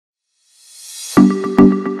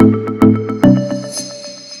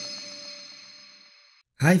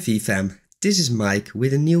Hi VFam, this is Mike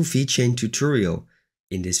with a new VeChain tutorial.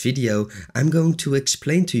 In this video, I'm going to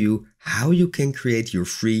explain to you how you can create your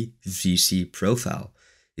free VeSea profile.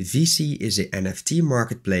 VeSea is an NFT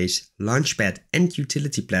marketplace, launchpad and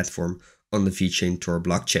utility platform on the VeChain Thor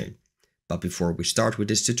blockchain. But before we start with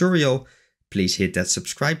this tutorial, please hit that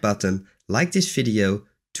subscribe button, like this video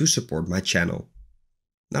to support my channel.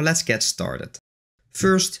 Now let's get started.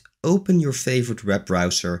 First, open your favorite web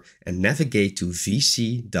browser and navigate to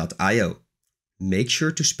VeSea.io. Make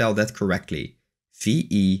sure to spell that correctly,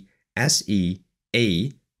 VeSea.io.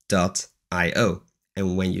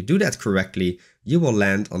 And when you do that correctly, you will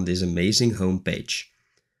land on this amazing homepage.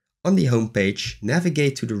 On the homepage,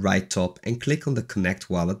 navigate to the right top and click on the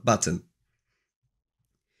Connect Wallet button.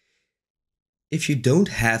 If you don't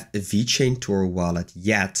have a VeChain Thor wallet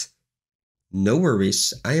yet, no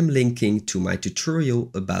worries, I am linking to my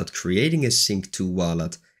tutorial about creating a Sync2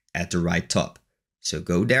 wallet at the right top. So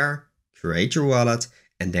go there, create your wallet,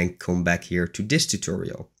 and then come back here to this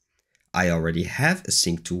tutorial. I already have a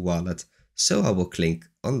Sync2 wallet, so I will click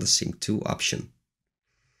on the Sync2 option.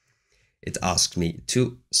 It asks me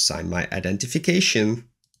to sign my identification,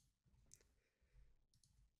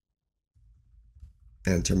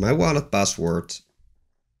 enter my wallet password,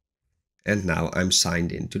 and now I'm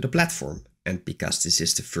signed into the platform. And because this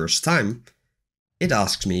is the first time, it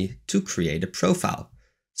asks me to create a profile.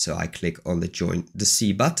 So I click on the Join the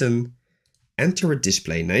Sea button, enter a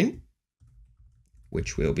display name,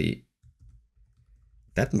 which will be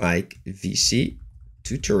that Mike VeSea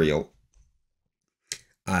tutorial.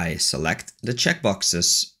 I select the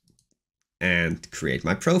checkboxes and create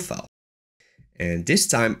my profile. And this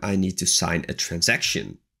time I need to sign a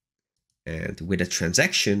transaction. And with a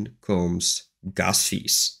transaction comes gas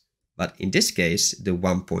fees. But in this case, the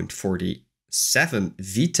 1.47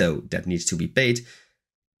 veto that needs to be paid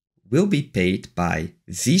will be paid by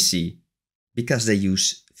VeSea because they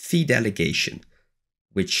use fee delegation,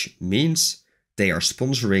 which means they are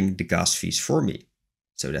sponsoring the gas fees for me.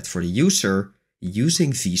 So that for the user,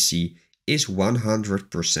 using VeSea is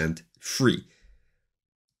 100% free.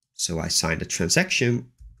 So I sign the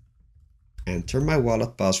transaction, enter my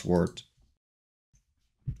wallet password,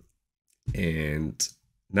 and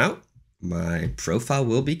now my profile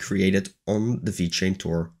will be created on the VeChain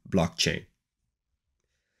Thor blockchain.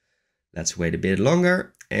 Let's wait a bit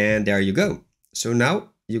longer and there you go. So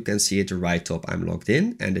now you can see at the right top I'm logged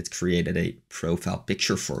in and it created a profile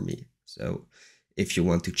picture for me. So if you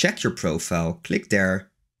want to check your profile, click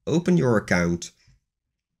there, open your account,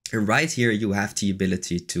 and right here you have the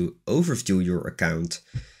ability to overview your account.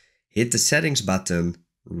 Hit the settings button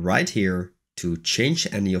right here to change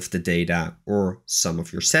any of the data or some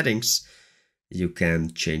of your settings. You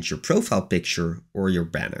can change your profile picture or your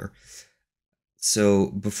banner.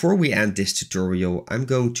 So before we end this tutorial, I'm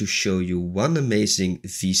going to show you one amazing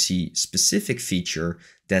VeSea specific feature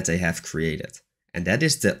that they have created. And that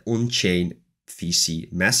is the on-chain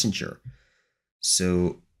VeSea Messenger.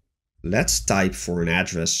 So let's type for an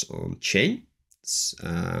address on chain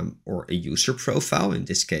or a user profile. In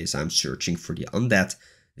this case, I'm searching for the undead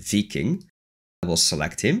Viking. I will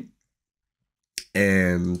select him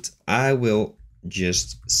and I will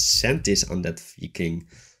just send this undead Viking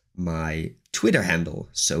my Twitter handle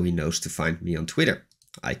so he knows to find me on Twitter.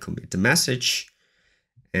 I commit the message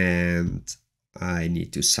and I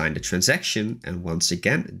need to sign the transaction. And once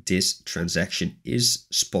again, this transaction is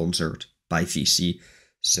sponsored by VeSea.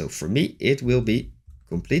 So for me, it will be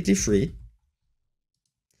completely free.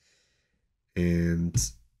 And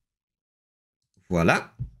voila,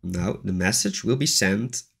 now the message will be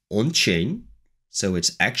sent on chain. So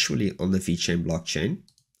it's actually on the VeChain blockchain.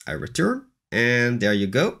 I return and there you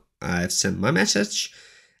go. I've sent my message.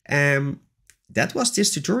 That was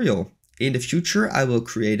this tutorial. In the future, I will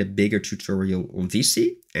create a bigger tutorial on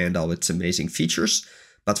VeSea and all its amazing features.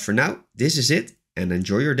 But for now, this is it and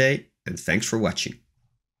enjoy your day and thanks for watching.